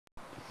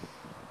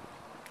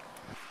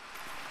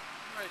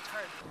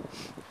hard.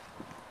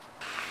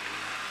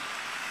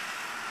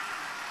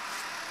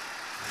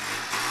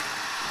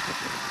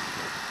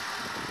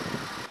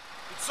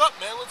 What's up,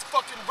 man? Let's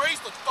fucking race,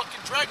 let's fucking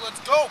drag, let's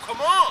go,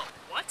 come on!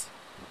 What?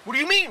 What do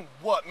you mean,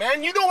 what,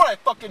 man? You know what I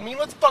fucking mean.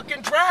 Let's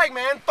fucking drag,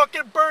 man.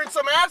 Fucking burn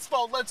some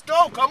asphalt, let's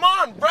go, come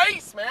on,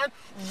 race, man,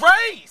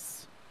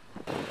 race!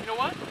 You know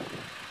what?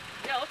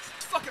 Yeah, let's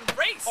fucking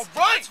race! Alright!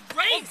 Let's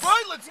race!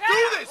 Alright, let's do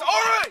this!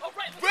 Alright!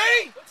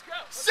 Ready? Let's go!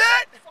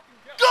 Set!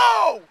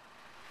 Go!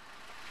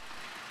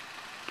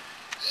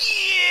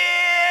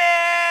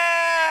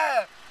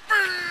 Yeah!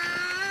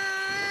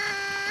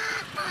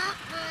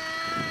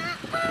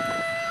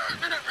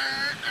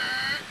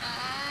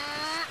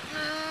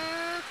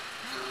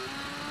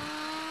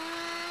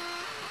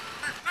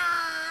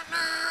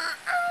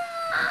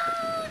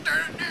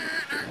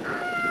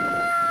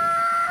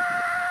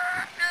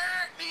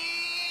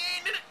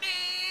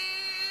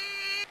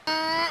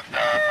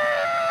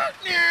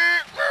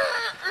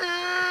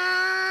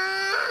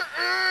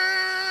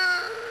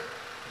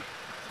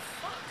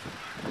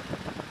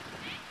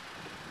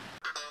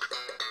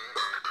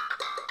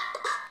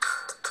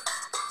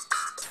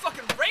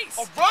 Fucking race!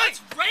 Alright!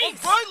 Let's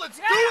race! Alright, let's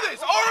do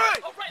this!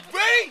 Alright!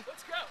 Ready?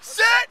 Let's go!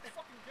 Set!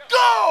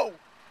 Go!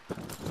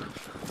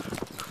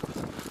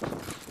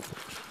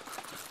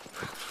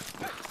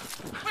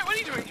 Wait, what are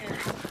you doing here? I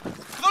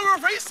thought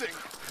we were racing!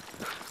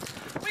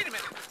 Wait a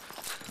minute.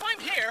 If I'm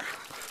here,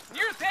 and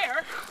you're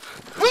there.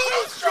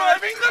 Who's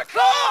driving the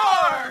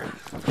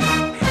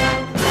car?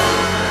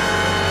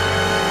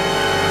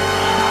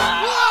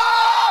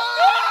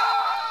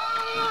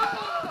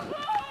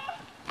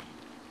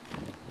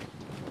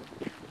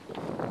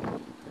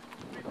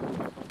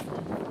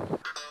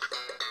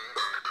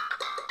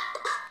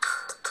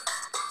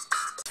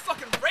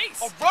 Fucking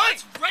race! Alright!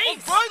 Let's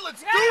race! Alright,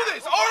 let's do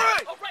this!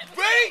 Alright!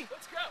 Ready?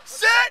 Let's go!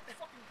 Set!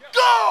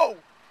 Go!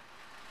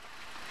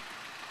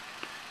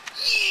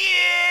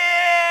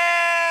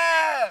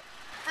 Yeah!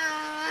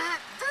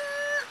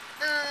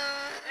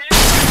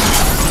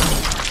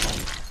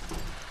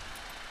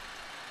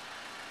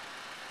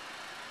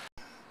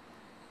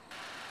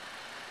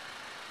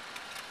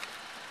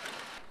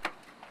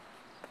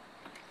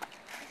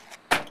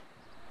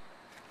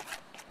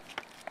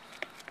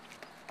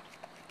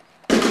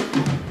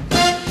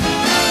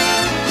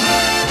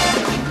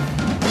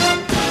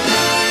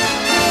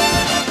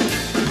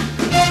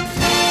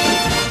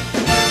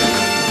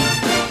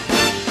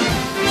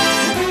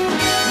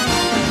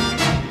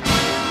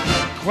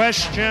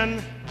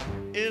 Question,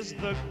 is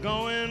the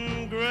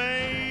going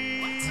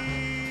great?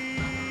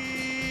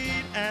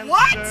 Answer,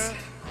 What?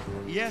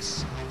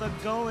 yes, the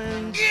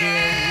going's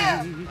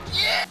Yeah! great.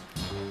 Yeah!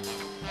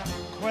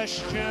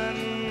 Question,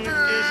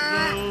 is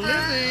the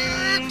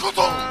living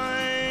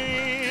fine?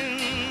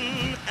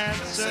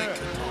 Answer,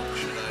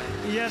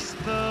 yes,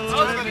 the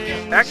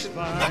living's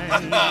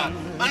fine.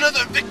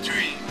 Another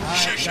victory!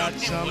 Sure I've showed got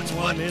him what's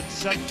what. someone it's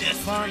such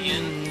fun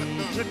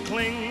Pedestrian. to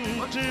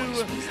cling to. I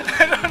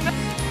don't know.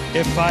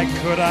 If I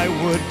could, I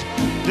would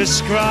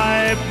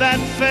describe that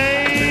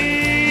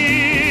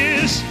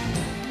face.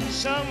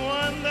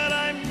 Someone that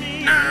I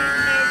mean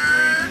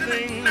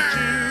everything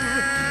to.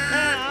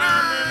 And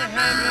I'm in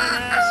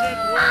heaven, as it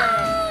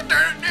were,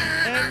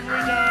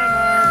 every time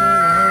I'm in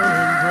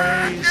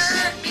her embrace.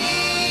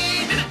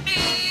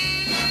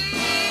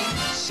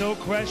 So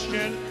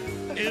question,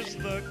 is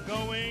the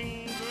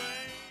going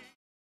great?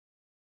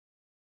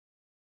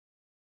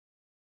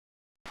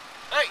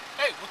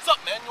 Hey, what's up,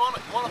 man? You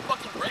wanna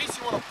fucking race?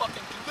 You wanna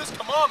fucking do this?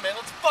 Come on, man.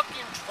 Let's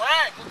fucking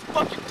drag. Let's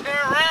fucking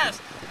tear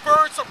ass.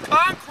 Burn some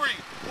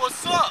concrete.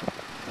 What's up?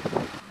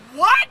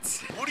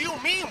 What? What do you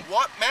mean,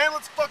 what, man?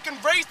 Let's fucking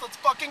race. Let's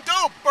fucking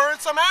go. Burn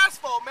some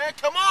asphalt, man.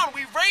 Come on.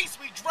 We race.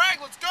 We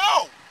drag. Let's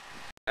go.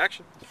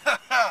 Action.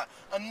 Haha.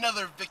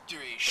 Another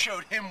victory.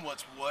 Showed him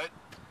what's what.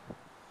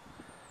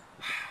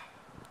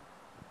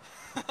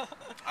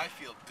 I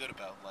feel good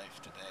about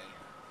life today.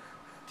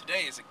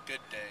 Today is a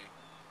good day.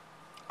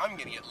 I'm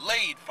gonna get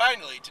laid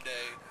finally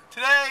today.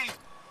 Today